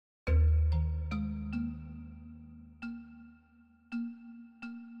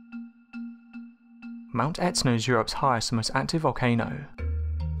Mount Etna is Europe's highest and most active volcano.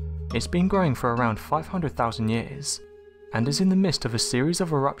 It's been growing for around 500,000 years, and is in the midst of a series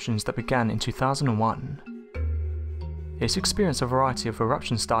of eruptions that began in 2001. It's experienced a variety of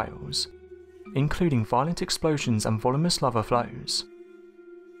eruption styles, including violent explosions and voluminous lava flows.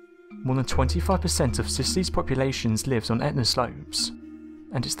 More than 25% of Sicily's population lives on Etna slopes,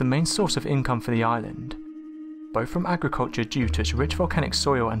 and it's the main source of income for the island, both from agriculture due to its rich volcanic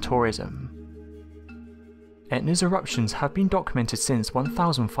soil and tourism. Etna's eruptions have been documented since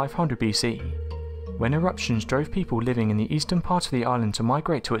 1500 BC, when eruptions drove people living in the eastern part of the island to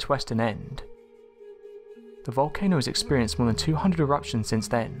migrate to its western end. The volcano has experienced more than 200 eruptions since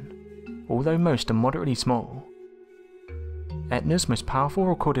then, although most are moderately small. Etna's most powerful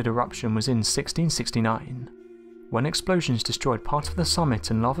recorded eruption was in 1669, when explosions destroyed part of the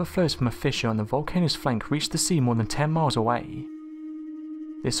summit and lava flows from a fissure on the volcano's flank reached the sea more than 10 miles away.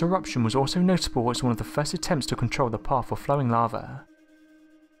 This eruption was also notable as one of the first attempts to control the path of flowing lava.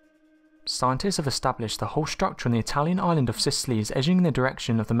 Scientists have established the whole structure on the Italian island of Sicily is edging in the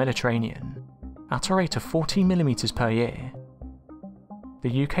direction of the Mediterranean, at a rate of 14 mm per year.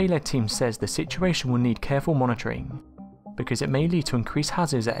 The UK-led team says the situation will need careful monitoring, because it may lead to increased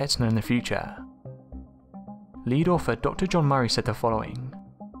hazards at Etna in the future. Lead author Dr. John Murray said the following: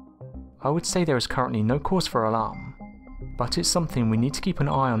 "I would say there is currently no cause for alarm, but it's something we need to keep an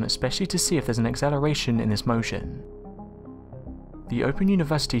eye on, especially to see if there's an acceleration in this motion." The Open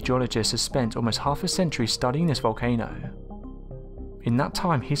University geologist has spent almost half a century studying this volcano. In that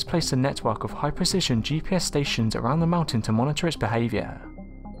time, he's placed a network of high-precision GPS stations around the mountain to monitor its behaviour.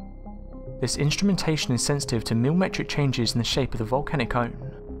 This instrumentation is sensitive to millimetric changes in the shape of the volcanic cone,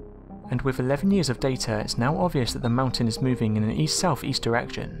 and with 11 years of data, it's now obvious that the mountain is moving in an east-southeast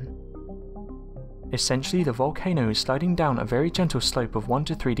direction. Essentially, the volcano is sliding down a very gentle slope of 1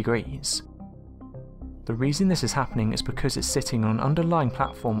 to 3 degrees. The reason this is happening is because it's sitting on an underlying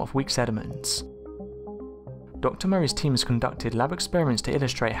platform of weak sediments. Dr. Murray's team has conducted lab experiments to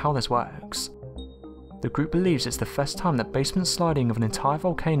illustrate how this works. The group believes it's the first time that basement sliding of an entire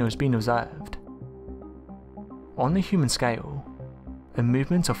volcano has been observed. On the human scale, a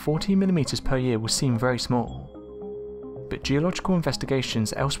movement of 14 mm per year will seem very small, but geological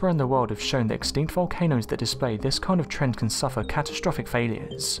investigations elsewhere in the world have shown that extinct volcanoes that display this kind of trend can suffer catastrophic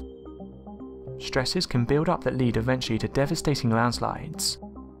failures. Stresses can build up that lead eventually to devastating landslides.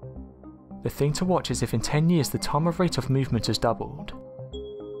 The thing to watch is if in 10 years the time of rate of movement has doubled.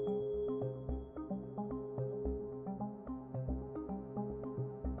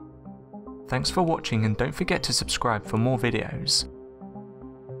 Thanks for watching, and don't forget to subscribe for more videos.